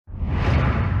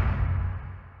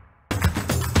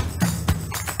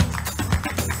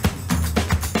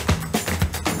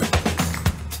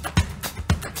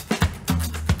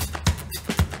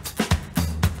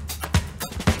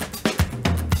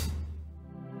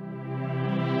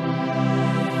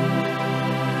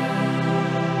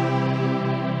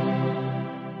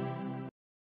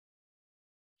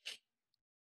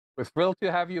We're thrilled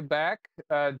to have you back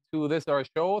to this our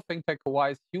show, Think Tech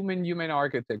Hawaii's Human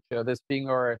Architecture. This being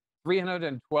our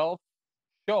 312th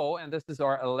show, and this is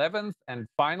our 11th and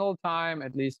final time,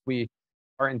 at least we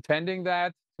are intending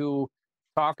that, to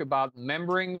talk about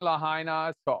membering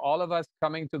Lahaina. So all of us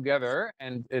coming together,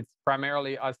 and it's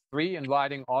primarily us three,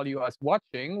 inviting all you us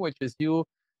watching, which is you,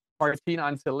 Martin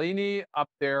Anzellini, up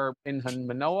there in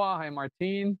Manoa. Hi,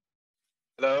 Martin.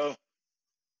 Hello.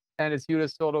 And it's you,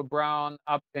 DeSoto Brown,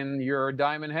 up in your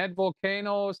Diamond Head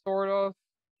volcano, sort of.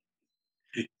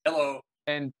 Hello.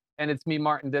 And it's me,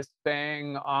 Martin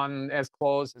Despang, on as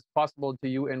close as possible to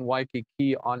you in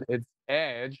Waikiki, on its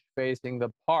edge, facing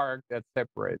the park that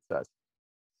separates us.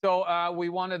 So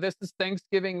this is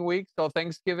Thanksgiving week, so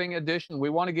Thanksgiving edition.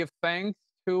 We want to give thanks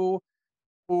to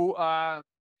who, at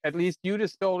least you,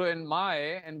 DeSoto, and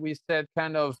Mai, and we said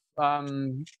kind of,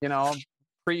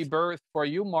 pre-birth for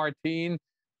you, Martin,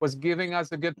 was giving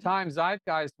us a good time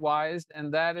zeitgeist-wise,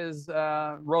 and that is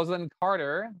Rosalind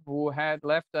Carter, who had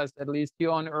left us, at least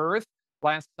here on Earth,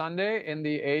 last Sunday in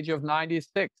the age of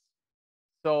 96.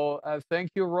 So thank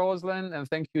you, Rosalind, and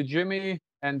thank you, Jimmy.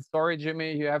 And sorry,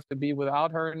 Jimmy, you have to be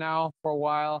without her now for a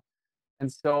while.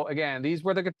 And so, again, these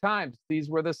were the good times. These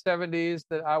were the 70s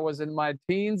that I was in my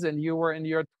teens and you were in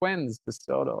your twins,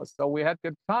 DeSoto. So we had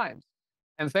good times.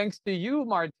 And thanks to you,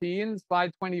 Martin,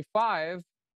 slide 25,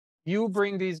 you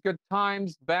bring these good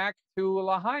times back to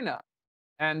Lahaina.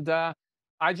 And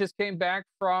I just came back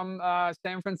from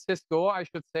San Francisco. I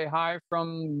should say hi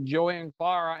from Joey and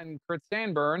Clara and Kurt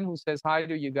Sandburn, who says hi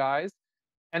to you guys.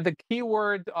 And the key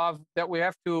word that we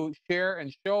have to share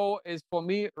and show is, for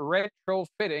me,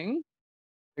 retrofitting,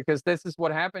 because this is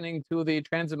what's happening to the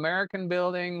Trans-American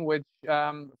building, which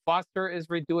Foster is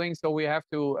redoing. So we have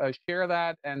to share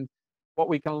that and what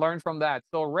we can learn from that.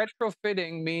 So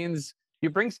retrofitting means you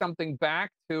bring something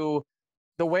back to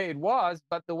the way it was,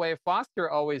 but the way Foster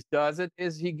always does it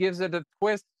is he gives it a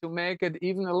twist to make it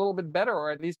even a little bit better, or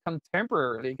at least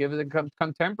contemporary, gives it a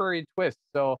contemporary twist.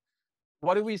 So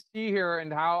what do we see here,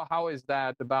 and how is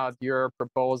that about your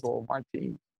proposal,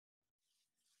 Martin?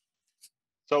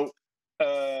 So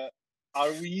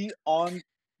are we on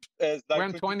slide We're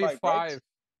on 25, right?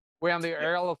 We're on the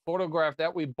aerial photograph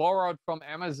that we borrowed from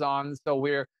Amazon, so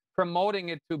we're promoting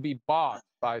it to be bought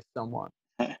by someone.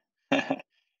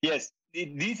 Yes,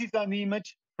 this is an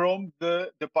image from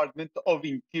the Department of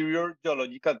Interior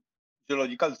Geological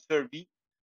Survey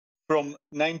from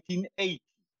 1980.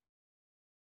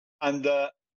 And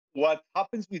what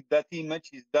happens with that image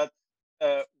is that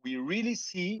we really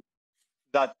see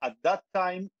that at that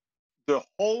time, the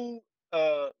whole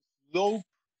slope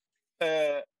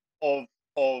the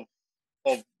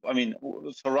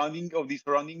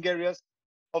surrounding areas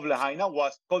of Lahaina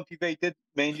was cultivated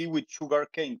mainly with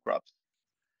sugarcane crops.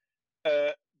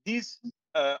 This,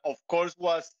 of course,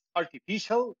 was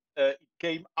artificial. It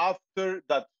came after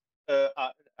that,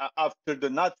 after the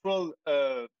natural,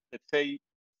 let's say,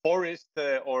 forest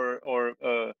or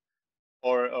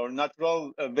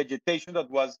natural vegetation that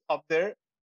was up there,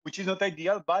 which is not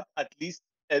ideal, but at least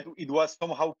it was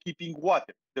somehow keeping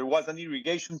water. There was an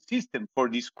irrigation system for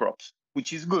these crops,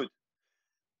 which is good.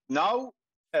 Now,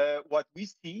 what we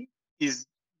see is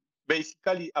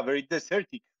basically a very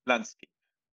desertic landscape.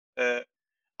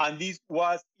 And this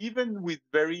was, even with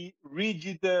very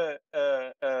rigid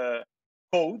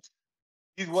codes,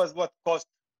 this was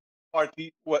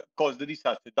partly what caused the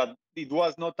disaster. That it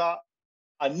was not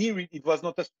it was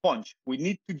not a sponge. We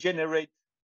need to generate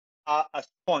a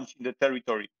sponge in the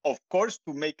territory, of course,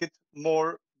 to make it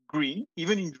more green,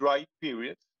 even in dry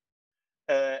periods,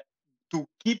 to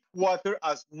keep water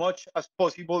as much as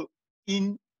possible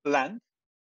inland,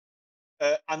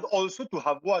 and also to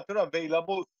have water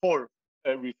available for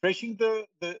refreshing the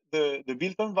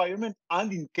built environment,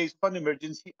 and in case of an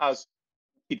emergency, as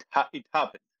it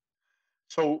happened.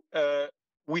 So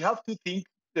we have to think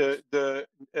the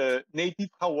native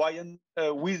Hawaiian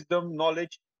wisdom,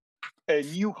 knowledge,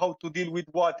 knew how to deal with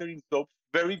water in slopes.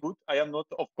 Very good. I am not,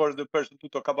 of course, the person to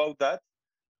talk about that,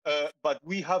 but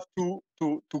we have to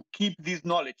keep this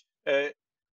knowledge.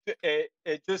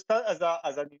 Just as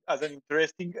an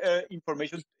interesting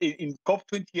information, in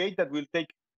COP28 that will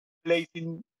take place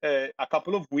in a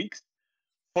couple of weeks,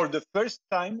 for the first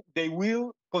time, they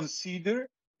will consider,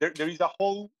 there is a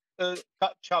whole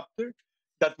chapter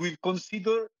that will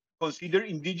consider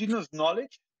indigenous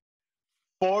knowledge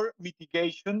for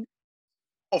mitigation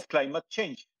of climate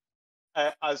change,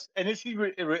 as energy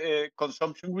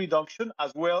consumption reduction,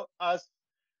 as well as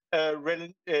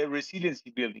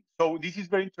resiliency building. So this is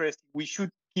very interesting. We should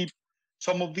keep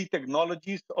some of the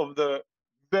technologies of the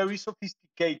very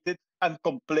sophisticated and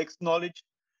complex knowledge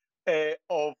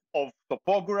of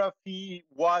topography,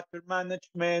 water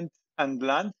management, and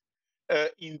land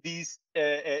in this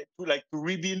to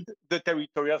rebuild the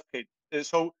territorial scale.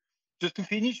 So just to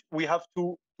finish, we have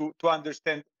to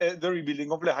understand the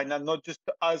rebuilding of Lahaina not just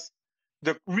as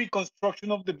the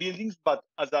reconstruction of the buildings, but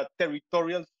as a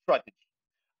territorial strategy.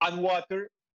 And water,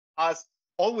 as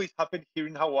always happened here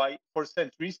in Hawaii for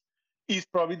centuries, is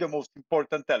probably the most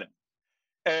important element.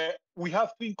 We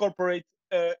have to incorporate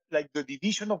like the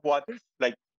division of waters,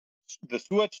 like the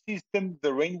sewage system,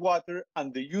 the rainwater,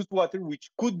 and the used water,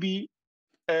 which could be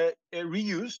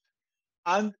reused,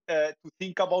 and to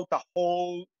think about a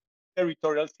whole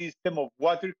territorial system of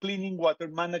water cleaning, water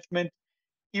management,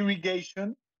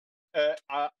 irrigation,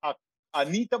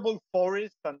 an eatable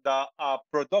forest and a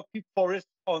productive forest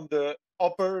on the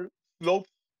upper slopes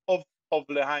of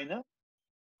Lahaina,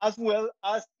 as well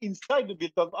as inside the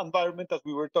built environment, as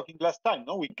we were talking last time.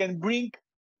 No, we can bring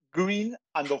green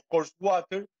and of course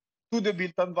water to the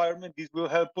built environment. This will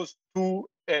help us to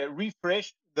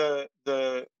refresh the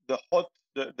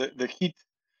heat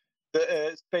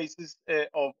spaces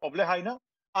of Lahaina,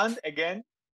 and again,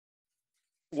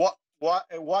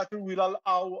 water will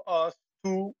allow us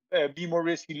to be more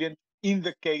resilient in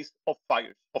the case of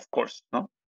fires, of course. No.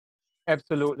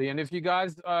 Absolutely. And if you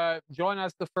guys join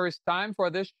us the first time for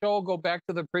this show, go back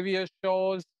to the previous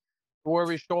shows where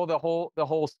we show the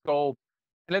whole scope.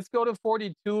 And let's go to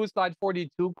 42, slide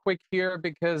 42 quick here,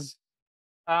 because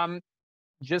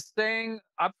just saying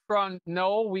upfront,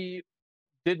 no, we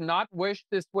did not wish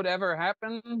this would ever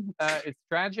happen. It's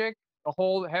tragic, the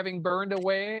whole having burned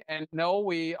away. And no,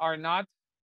 we are not,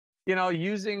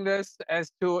 using this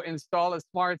as to install a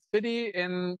smart city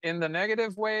in the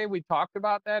negative way. We talked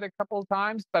about that a couple of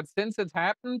times, but since it's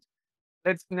happened,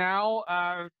 let's now,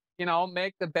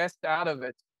 make the best out of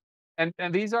it. And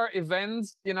these are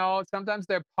events, sometimes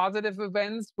they're positive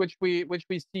events, which we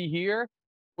see here,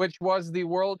 which was the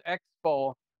World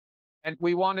Expo. And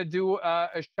we want to do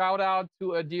a shout out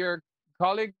to a dear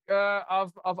colleague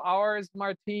of ours,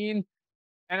 Martin.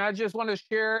 And I just want to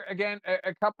share again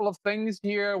a couple of things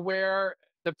here where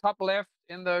the top left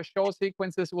in the show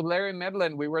sequences with Larry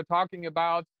Medlin, we were talking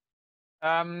about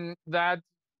that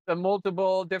the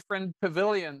multiple different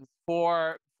pavilions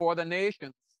for the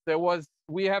nations.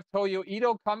 We have Toyo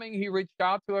Ito coming. He reached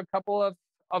out to a couple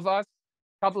of us,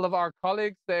 a couple of our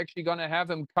colleagues. They're actually going to have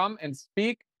him come and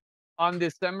speak on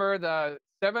December the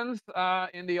 7th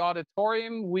in the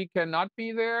auditorium. We cannot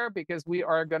be there because we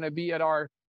are going to be at our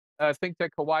Think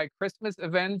Tech Hawaii Christmas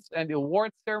events and the award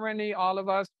ceremony, all of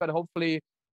us, but hopefully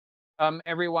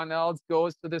everyone else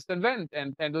goes to this event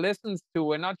and listens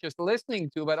to, and not just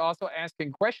listening to, but also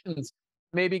asking questions,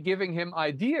 maybe giving him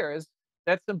ideas.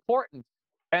 That's important.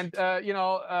 And,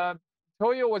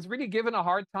 Toyo was really given a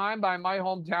hard time by my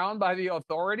hometown, by the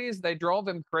authorities. They drove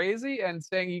him crazy and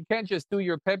saying, you can't just do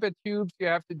your pepper tubes, you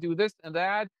have to do this and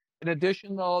that, an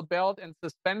additional belt and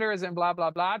suspenders and blah,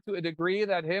 blah, blah, to a degree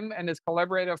that him and his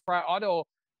collaborator, Fry Otto,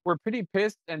 were pretty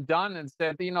pissed and done and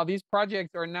said, these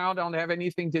projects are now don't have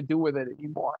anything to do with it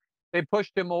anymore. They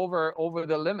pushed him over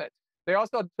the limit. They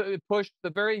also pushed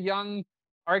the very young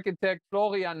architect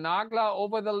Florian Nagler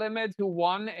over the limit, who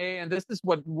won and this is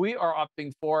what we are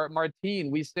opting for,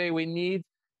 Martin. We say we need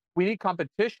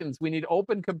competitions. We need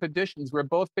open competitions. We're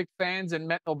both big fans in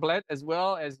Met Noblet as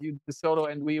well as you,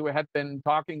 DeSoto, and we had been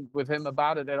talking with him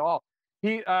about it at all.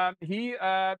 He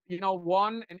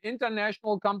won an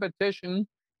international competition,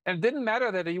 and it didn't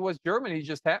matter that he was German. He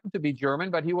just happened to be German,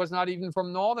 but he was not even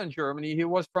from northern Germany. He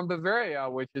was from Bavaria,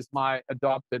 which is my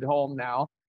adopted home now.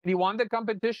 And he won the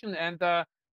competition, and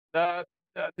the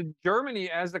Germany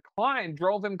as a client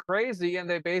drove him crazy, and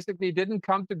they basically didn't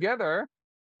come together.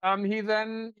 He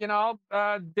then,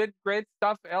 did great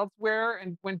stuff elsewhere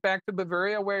and went back to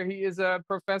Bavaria, where he is a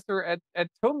professor at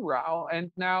TUM-Rau,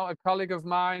 and now a colleague of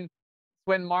mine,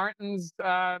 Sven Martins,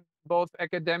 both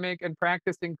academic and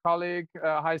practicing colleague.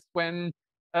 Hi, Sven,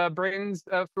 brings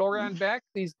Florian back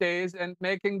these days and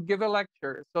give a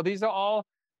lecture. So these are all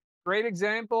great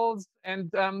examples. And,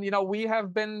 we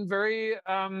have been very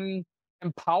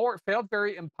felt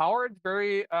very empowered,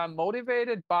 very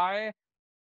motivated by,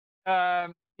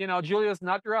 Julius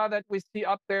Nadra that we see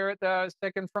up there at the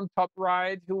second from top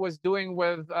right, who was doing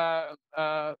with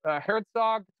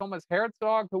Herzog, Thomas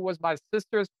Herzog, who was my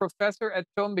sister's professor at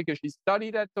TUM because she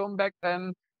studied at TUM back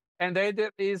then. And they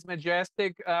did these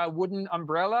majestic wooden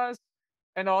umbrellas.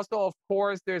 And also, of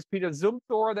course, there's Peter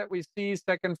Zumthor that we see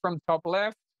second from top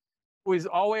left, who is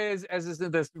always, as is in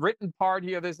this written part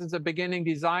here, this is a beginning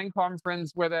design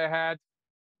conference where they had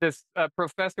this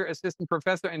assistant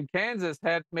professor in Kansas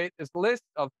had made this list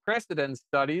of precedent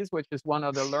studies, which is one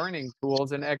of the learning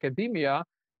tools in academia.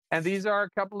 And these are a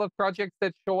couple of projects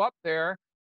that show up there.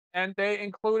 And they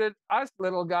included us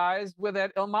little guys with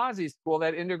that Ilmazi school,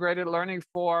 that integrated learning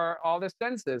for all the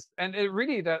senses. And it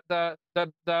really,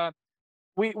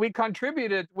 we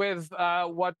contributed with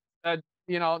what,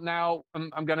 now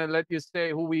I'm going to let you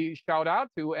say who we shout out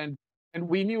to. And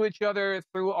we knew each other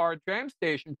through our tram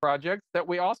station projects that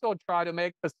we also try to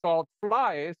make the salt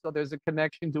fly. So there's a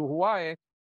connection to Hawaii.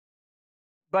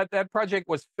 But that project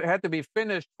had to be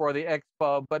finished for the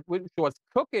expo, but which was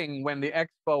cooking when the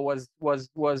expo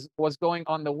was going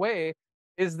on the way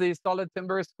is the solid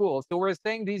timber school. So we're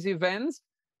saying these events,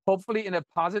 hopefully in a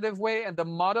positive way. And the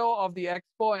motto of the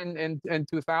expo in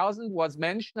 2000 was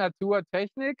Mensch, Natur,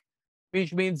 Technik,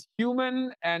 which means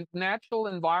human and natural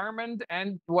environment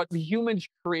and what humans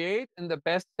create in the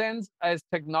best sense as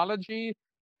technology,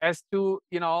 as to,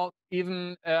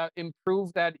 even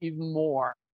improve that even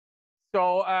more.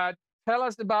 So tell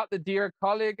us about the dear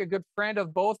colleague, a good friend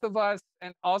of both of us,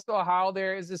 and also how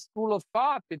there is a school of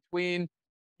thought between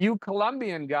you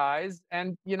Colombian guys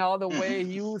and, the way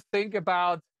you think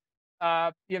about,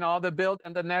 the built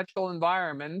and the natural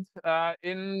environment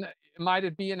might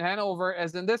it be in Hanover,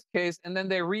 as in this case, and then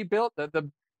they rebuilt it.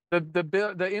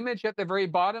 The image at the very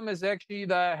bottom is actually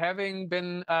having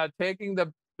been taking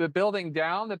the building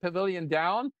down, the pavilion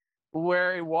down,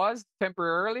 where it was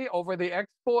temporarily over the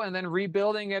expo, and then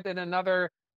rebuilding it in another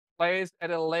place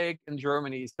at a lake in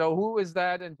Germany. So who is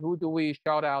that, and who do we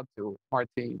shout out to,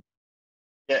 Martin?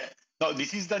 Yeah, no,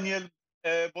 this is Daniel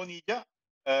Bonilla,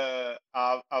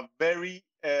 a very,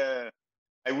 I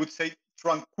would say,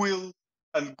 tranquil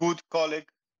and good colleague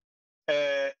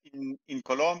in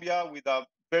Colombia, with a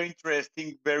very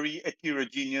interesting, very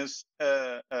heterogeneous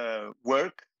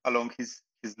work along his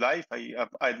life. I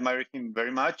admire him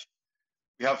very much.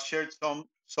 We have shared some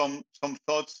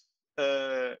thoughts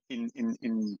back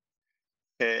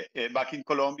in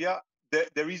Colombia.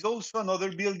 There is also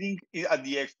another building at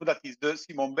the expo that is the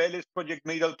Simón Vélez project,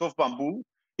 made out of bamboo.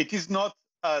 It is not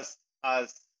as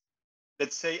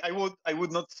let's say, I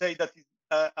would not say that it's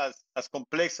as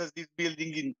complex as this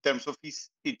building in terms of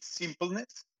its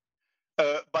simpleness.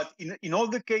 But in all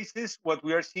the cases, what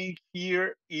we are seeing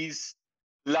here is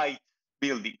light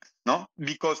buildings, no?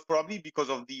 Probably because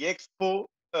of the expo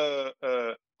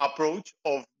approach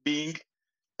of being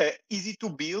easy to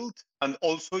build and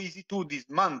also easy to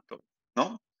dismantle,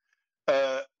 no?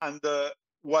 And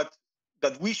what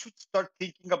that we should start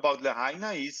thinking about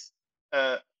Lahaina is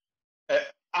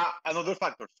another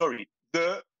factor. Sorry,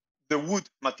 the wood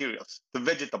materials, the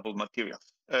vegetable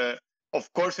materials.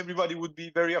 Of course, everybody would be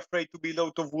very afraid to build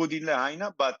out of wood in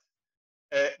Lahaina, but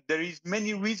there is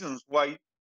many reasons why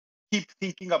keep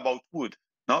thinking about wood,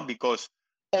 no? Because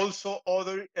also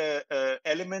other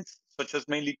elements, such as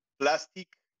mainly plastic,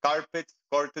 carpets,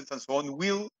 curtains, and so on,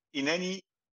 will, in any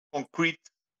concrete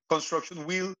construction,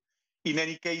 will, in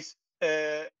any case,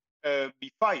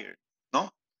 be fired, no?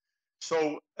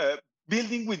 So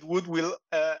building with wood will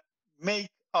make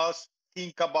us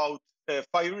think about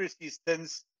fire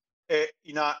resistance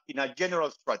in a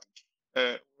general strategy.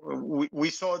 We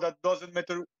saw that doesn't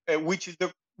matter which is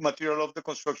the material of the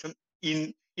construction.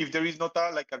 If there is not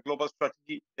a global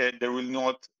strategy, there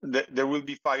will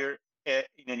be fire in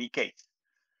any case.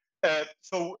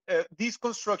 So these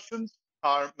constructions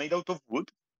are made out of wood,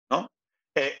 no,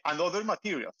 and other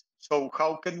materials. So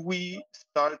how can we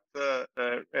start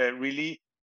really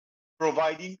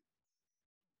providing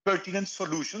pertinent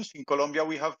solutions? In Colombia,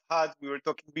 we were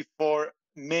talking before,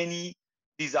 many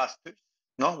disasters.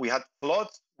 No, we had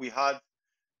floods, we had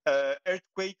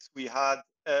earthquakes, we had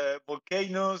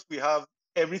volcanoes, we have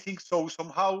everything. So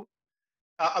somehow,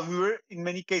 and we were in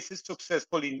many cases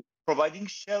successful in providing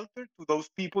shelter to those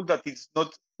people that is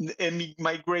not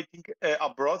migrating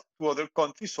abroad to other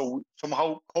countries. So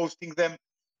somehow hosting them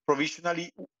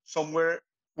provisionally somewhere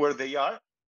where they are,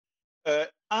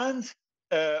 and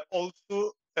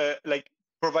also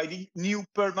providing new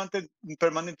permanent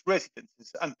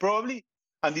residences. And probably,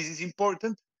 and this is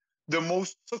important, the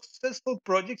most successful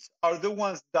projects are the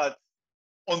ones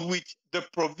on which the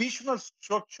provisional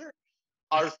structure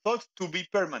are thought to be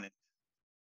permanent.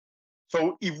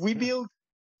 So if we build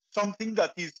something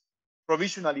that is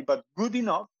provisionally but good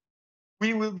enough,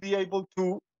 we will be able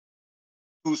to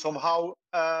somehow,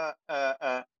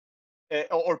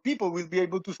 or people will be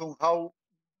able to somehow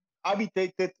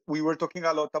habitate it. We were talking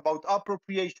a lot about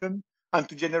appropriation and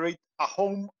to generate a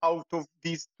home out of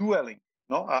this dwelling,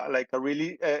 no, like a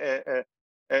really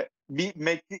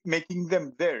making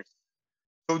them theirs.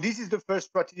 So this is the first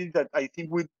strategy that I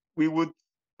think we would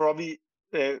probably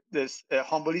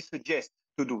humbly suggest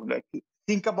to do. Like,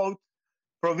 think about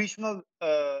provisional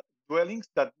dwellings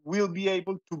that will be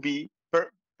able to be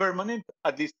permanent,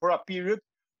 at least for a period,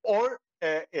 or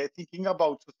thinking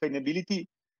about sustainability,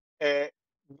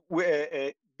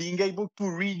 being able to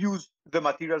reuse the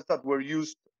materials that were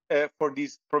used for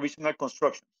these provisional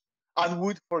constructions. And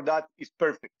wood for that is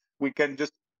perfect. We can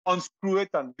just unscrew it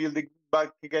and build it back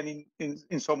again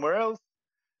in somewhere else,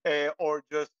 or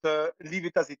just leave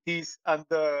it as it is and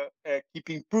keep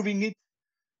improving it.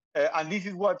 And this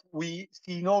is what we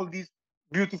see in all these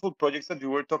beautiful projects that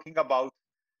you were talking about,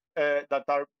 that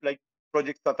are like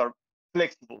projects that are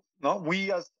flexible. No,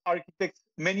 we as architects,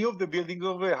 many of the buildings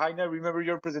of Lahaina, I remember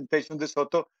your presentation,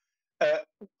 DeSoto,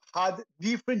 had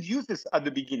different uses at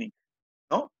the beginning.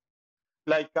 No,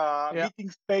 like meeting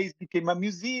space became a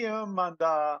museum,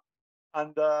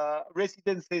 and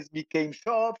residences became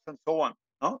shops, and so on.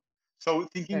 No, so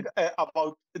thinking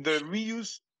about the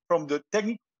reuse from the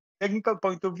technical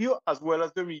point of view, as well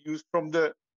as the reuse from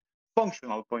the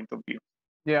functional point of view.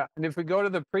 Yeah, and if we go to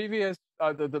the previous,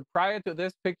 the prior to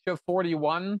this picture,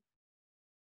 41,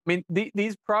 I mean,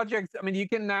 these projects, I mean, you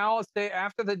can now say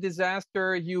after the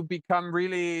disaster, you become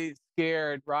really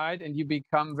scared, right? And you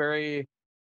become very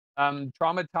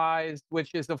traumatized,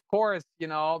 which is, of course, you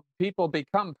know, people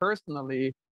become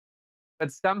personally.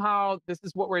 But somehow this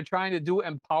is what we're trying to do,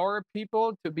 empower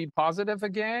people to be positive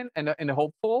again and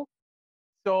hopeful.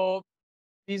 So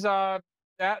these are,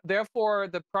 therefore,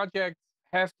 the projects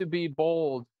have to be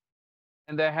bold,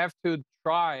 and they have to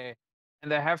try,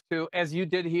 and they have to, as you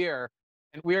did here.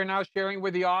 And we are now sharing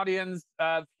with the audience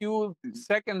a few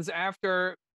seconds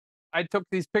after I took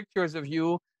these pictures of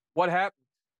you. What happened?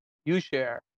 You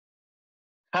share.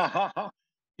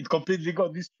 It completely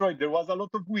got destroyed. There was a lot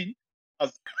of wind,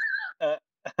 as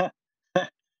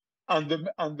and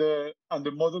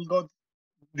the model got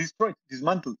destroyed,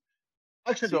 dismantled.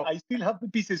 Actually, so, I still have the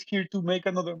pieces here to make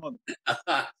another model.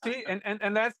 See,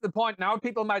 and that's the point. Now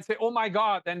people might say, "Oh my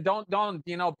God!" Then don't,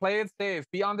 you know, play it safe,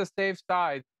 be on the safe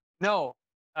side. No,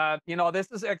 you know, this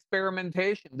is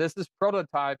experimentation. This is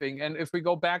prototyping. And if we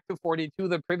go back to 42,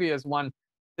 the previous one,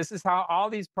 this is how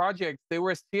all these projects, they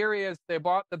were serious. They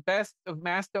brought the best of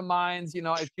masterminds, you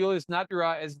know, as Julius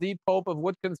Natura, as the Pope of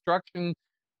wood construction,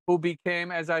 who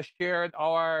became, as I shared,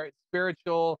 our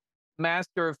spiritual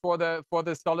master for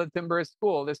the solid timber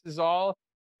school. This is all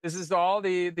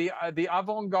the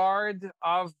avant-garde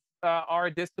of our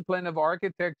discipline of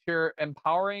architecture,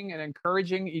 empowering and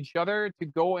encouraging each other to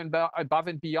go above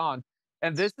and beyond.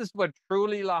 And this is what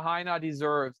truly Lahaina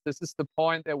deserves. This is the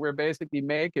point that we're basically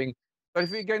making. But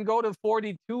if we can go to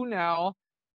 42 now,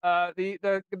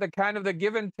 the kind of the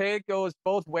give and take goes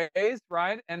both ways,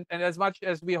 right? And as much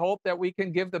as we hope that we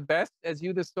can give the best, as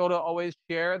you, DeSoto, always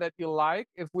share that you like,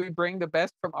 if we bring the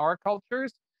best from our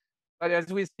cultures. But as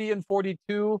we see in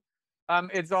 42,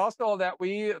 it's also that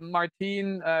we,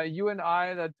 Martin, you and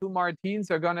I, the two Martins,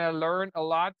 are going to learn a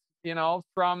lot, you know,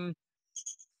 from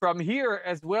here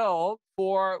as well,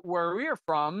 for where we're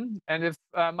from. And if,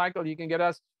 Michael, you can get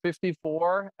us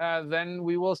 54, then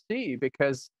we will see.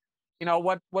 Because, you know,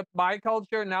 what my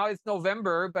culture, now it's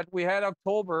November, but we had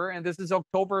October, and this is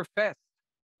Oktoberfest.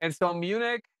 And so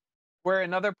Munich, where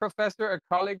another professor, a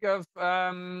colleague of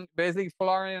basically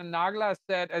Florian Nagler,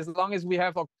 said, as long as we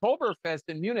have Oktoberfest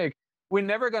in Munich, we're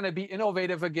never going to be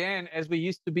innovative again as we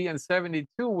used to be in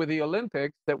 72 with the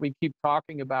Olympics that we keep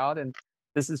talking about. And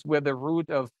this is where the root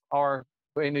of our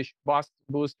Danish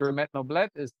booster Met Noblet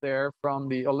is there, from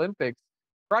the Olympics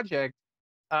project.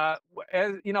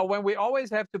 As you know, when we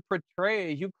always have to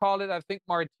portray, you call it, I think,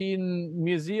 Martin,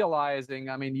 musealizing.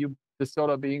 I mean, you,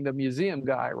 DeSoto, being the museum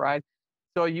guy, right?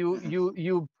 So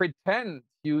you pretend,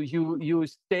 you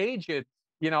stage it,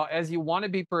 you know, as you want to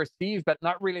be perceived, but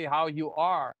not really how you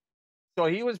are. So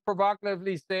he was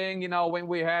provocatively saying, you know, when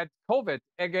we had COVID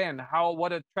again,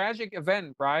 what a tragic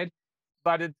event, right?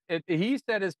 But he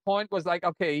said his point was like,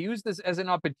 okay, use this as an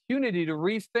opportunity to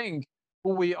rethink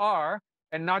who we are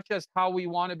and not just how we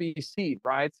want to be seen,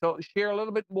 right? So share a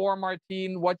little bit more,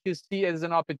 Martin, what you see as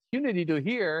an opportunity to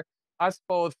hear us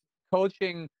both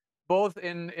coaching, both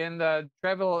in the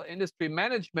travel industry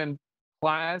management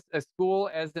class, a school,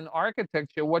 as in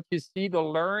architecture, what you see to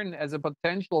learn as a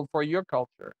potential for your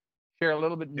culture. Share a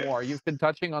little bit more. You've been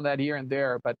touching on that here and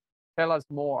there, but tell us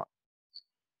more.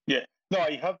 Yeah, no,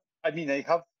 I have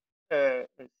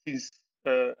since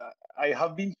I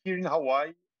have been here in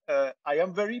Hawaii, I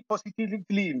am very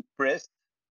positively impressed.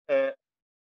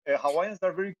 Hawaiians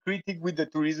are very critical with the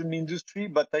tourism industry,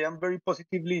 but I am very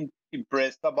positively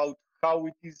impressed about how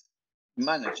it is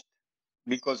managed.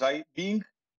 Because being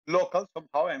local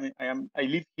somehow. I mean, I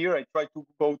live here. I try to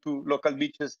go to local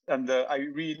beaches, and I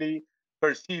really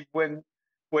perceive when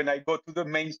I go to the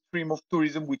mainstream of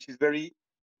tourism, which is very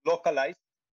localized.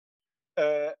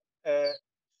 Uh, uh,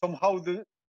 Somehow the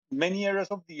many areas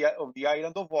of the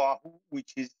island of Oahu,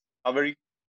 which is a very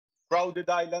crowded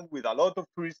island with a lot of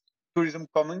tourism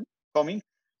coming,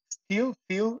 still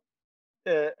feel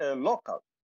local,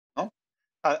 no?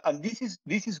 And this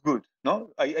is good,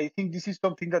 no? I think this is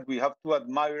something that we have to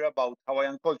admire about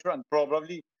Hawaiian culture, and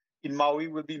probably in Maui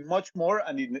will be much more,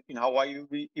 and in Hawaii will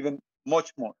be even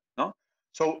much more, no?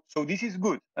 So this is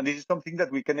good, and this is something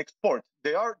that we can export.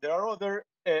 There are other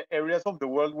areas of the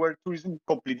world where tourism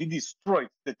completely destroys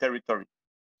the territory,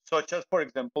 such as, for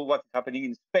example, what is happening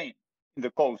in Spain, in the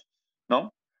coast,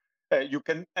 no? You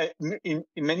can, in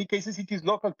many cases, it is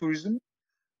local tourism,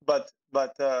 but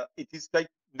it is like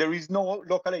there is no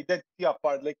local identity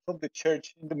apart, like from the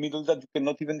church in the middle that you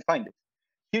cannot even find it.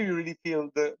 Here you really feel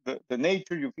the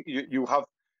nature. You have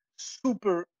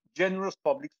super generous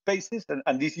public spaces,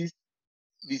 and this is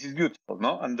beautiful,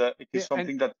 no? And it is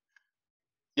something that,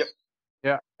 yep.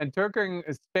 Yeah, and Turking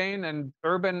Spain and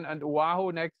urban and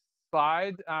Oahu. Next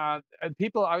slide. And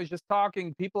people, I was just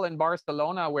talking, people in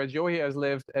Barcelona, where Joey has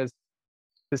lived, as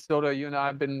DeSoto, you and I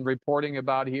have been reporting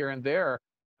about here and there.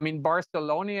 I mean,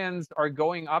 Barcelonians are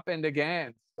going up in the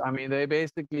GANs. I mean, they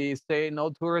basically say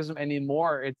no tourism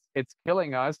anymore. It's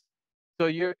killing us. So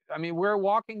I mean, we're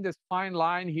walking this fine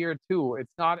line here too.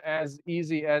 It's not as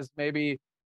easy as maybe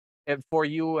if for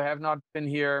you who have not been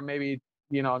here, maybe,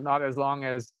 you know, not as long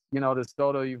as, you know,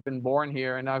 DeSoto, you've been born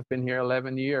here, and I've been here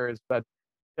 11 years, but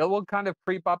it will kind of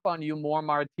creep up on you more,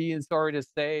 Martin, sorry to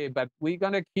say, but we're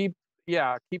going to keep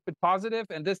it positive.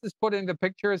 And this is putting the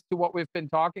pictures to what we've been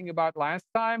talking about last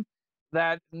time,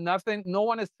 that no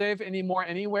one is safe anymore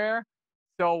anywhere.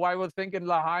 So I would think in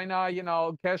Lahaina, you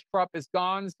know, cash crop is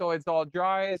gone, so it's all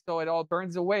dry, so it all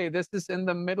burns away. This is in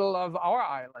the middle of our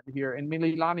island here in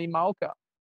Mililani Mauka.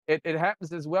 It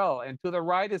happens as well. And to the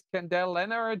right is Kendall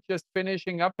Leonard, just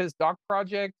finishing up his dock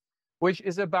project, which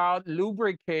is about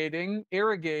lubricating,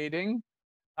 irrigating,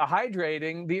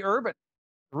 hydrating the urban,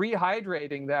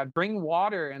 rehydrating that, bring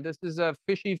water. And this is a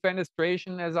fishy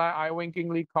fenestration, as I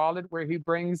winkingly call it, where he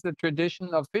brings the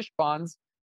tradition of fish ponds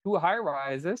to high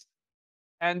rises.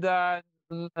 And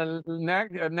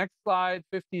next slide,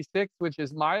 56, which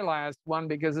is my last one,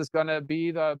 because it's going to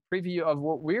be the preview of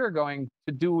what we're going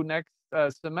to do next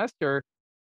semester,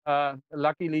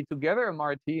 luckily together,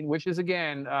 Martin, which is,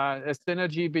 again, a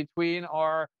synergy between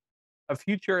our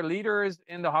future leaders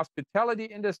in the hospitality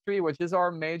industry, which is our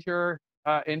major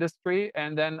industry,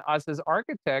 and then us as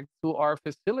architects who are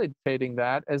facilitating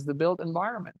that as the built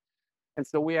environment. And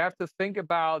so we have to think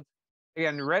about,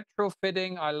 again,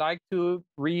 retrofitting. I like to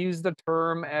reuse the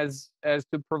term as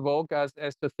to provoke us,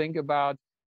 as to think about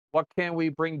what can we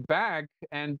bring back,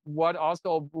 and what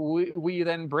also we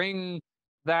then bring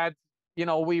that, you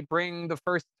know, we bring the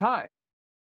first time.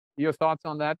 Your thoughts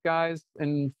on that, guys,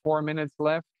 in 4 minutes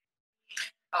left?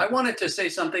 I wanted to say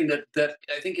something that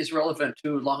I think is relevant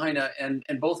to Lahaina, and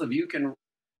both of you can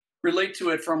relate to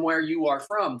it from where you are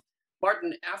from.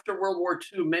 Martin, after World War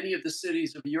II, many of the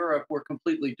cities of Europe were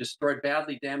completely destroyed,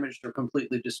 badly damaged or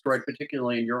completely destroyed,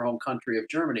 particularly in your home country of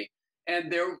Germany.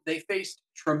 And they faced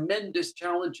tremendous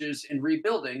challenges in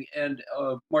rebuilding. And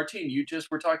Martin, you just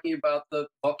were talking about the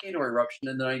volcano eruption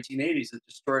in the 1980s that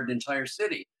destroyed an entire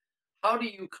city. How do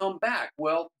you come back?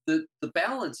 Well, the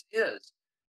balance is,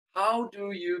 how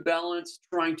do you balance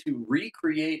trying to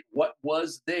recreate what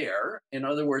was there? In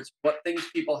other words, what things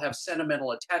people have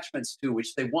sentimental attachments to,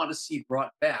 which they want to see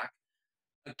brought back,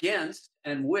 against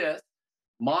and with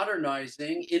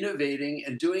modernizing, innovating,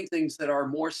 and doing things that are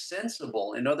more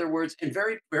sensible. In other words, and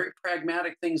very, very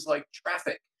pragmatic things like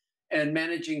traffic and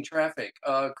managing traffic,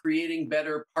 creating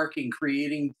better parking,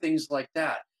 creating things like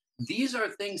that. These are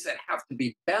things that have to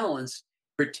be balanced,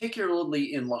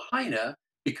 particularly in Lahaina,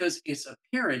 because its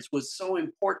appearance was so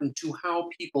important to how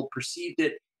people perceived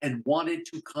it and wanted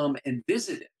to come and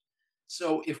visit it.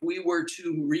 So if we were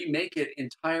to remake it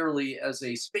entirely as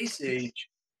a space age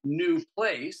new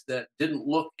place that didn't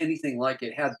look anything like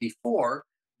it had before,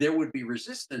 there would be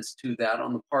resistance to that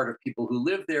on the part of people who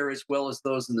live there, as well as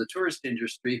those in the tourist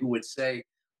industry who would say,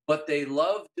 but they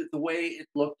loved the way it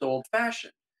looked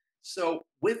old-fashioned. So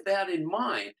with that in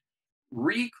mind,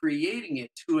 recreating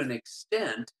it to an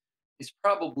extent is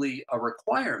probably a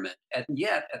requirement. And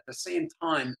yet, at the same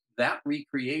time, that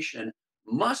recreation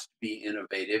must be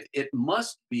innovative. It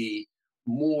must be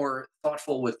more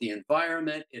thoughtful with the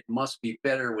environment. It must be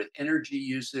better with energy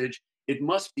usage. It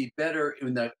must be better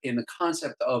in the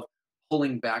concept of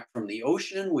pulling back from the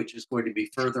ocean, which is going to be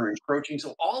further encroaching.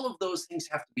 So all of those things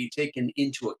have to be taken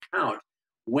into account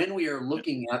when we are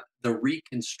looking at the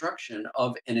reconstruction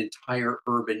of an entire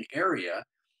urban area.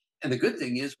 And the good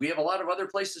thing is we have a lot of other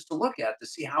places to look at to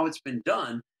see how it's been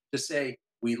done, to say,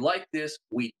 we like this,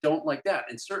 we don't like that.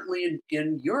 And certainly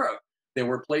in Europe, there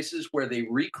were places where they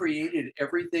recreated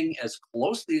everything as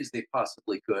closely as they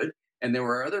possibly could. And there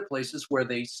were other places where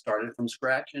they started from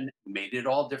scratch and made it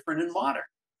all different and modern.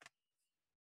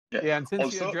 Yeah, and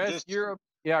since you Also, addressed Europe,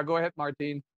 yeah, go ahead,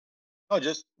 Martin. no,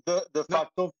 just the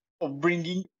fact of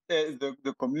bringing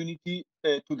the community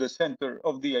to the center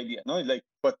of the idea. No, like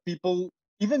what people,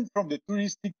 even from the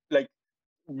touristic, like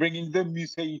bringing the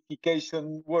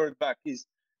museification word back, is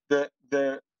the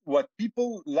what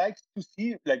people like to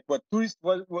see, like what tourists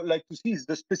like to see, is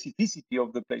the specificity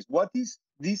of the place. What is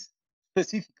this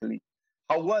specifically?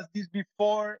 How was this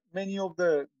before many of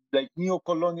the like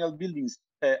neo-colonial buildings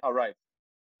arrived?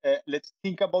 Let's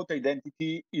think about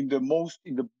identity in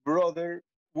the broader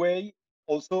way,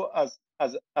 also as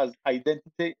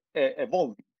identity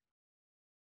evolving.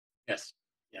 Yes,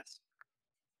 yes.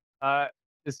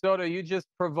 DeSoto, you just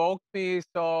provoked me,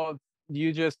 so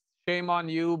you just, shame on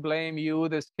you, blame you.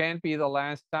 This can't be the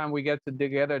last time we get to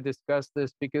together discuss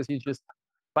this, because you just,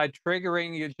 by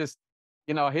triggering, you just,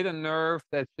 hit a nerve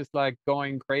that's just like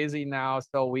going crazy now.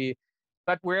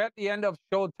 But we're at the end of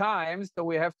show time, so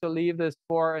we have to leave this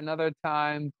for another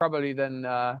time, probably then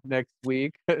next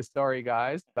week. Sorry,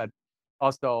 guys, but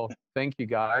also thank you,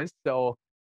 guys. So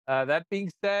that being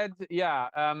said, yeah,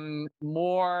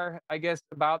 more, I guess,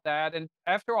 about that. And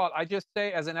after all, I just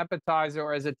say as an appetizer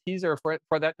or as a teaser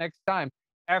for that next time.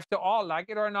 After all, like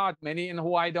it or not, many in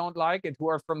Hawaii don't like it who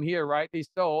are from here, rightly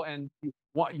so. And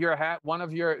one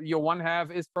of your one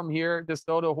half is from here,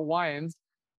 DeSoto Hawaiians.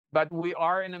 But we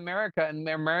are in America, and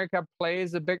America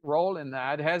plays a big role in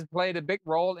that. It has played a big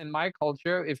role in my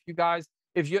culture. If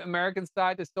your American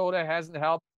side, DeSoto hasn't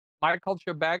helped my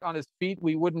culture back on its feet,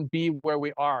 we wouldn't be where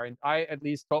we are. And I at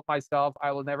least told myself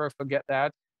I will never forget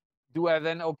that. Do I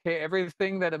then okay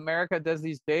everything that America does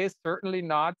these days? Certainly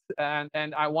not. And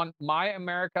I want my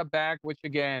America back, which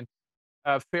again,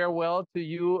 farewell to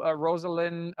you,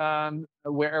 Rosalind,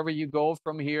 wherever you go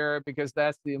from here, because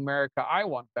that's the America I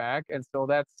want back. And so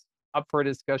that's up for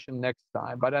discussion next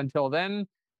time. But until then,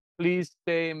 please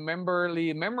stay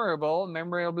memorably, remembering.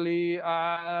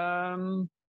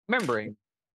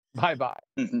 Bye-bye.